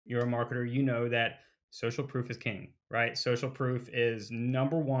you're a marketer, you know that social proof is king, right? Social proof is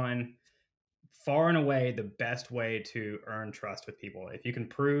number one, far and away the best way to earn trust with people. If you can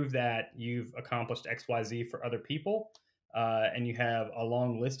prove that you've accomplished XYZ for other people, and you have a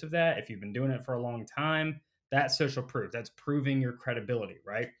long list of that, if you've been doing it for a long time, that's social proof. That's proving your credibility,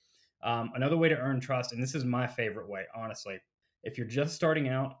 right? Another way to earn trust, and this is my favorite way, honestly, if you're just starting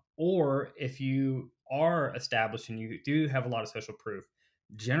out, or if you are established and you do have a lot of social proof,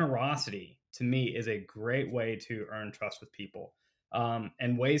 generosity to me is a great way to earn trust with people.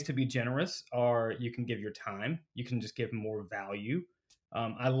 And ways to be generous are you can give your time, you can just give more value.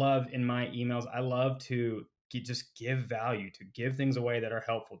 I love in my emails, I love to just give value, to give things away that are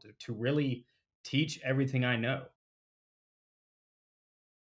helpful, to really teach everything I know.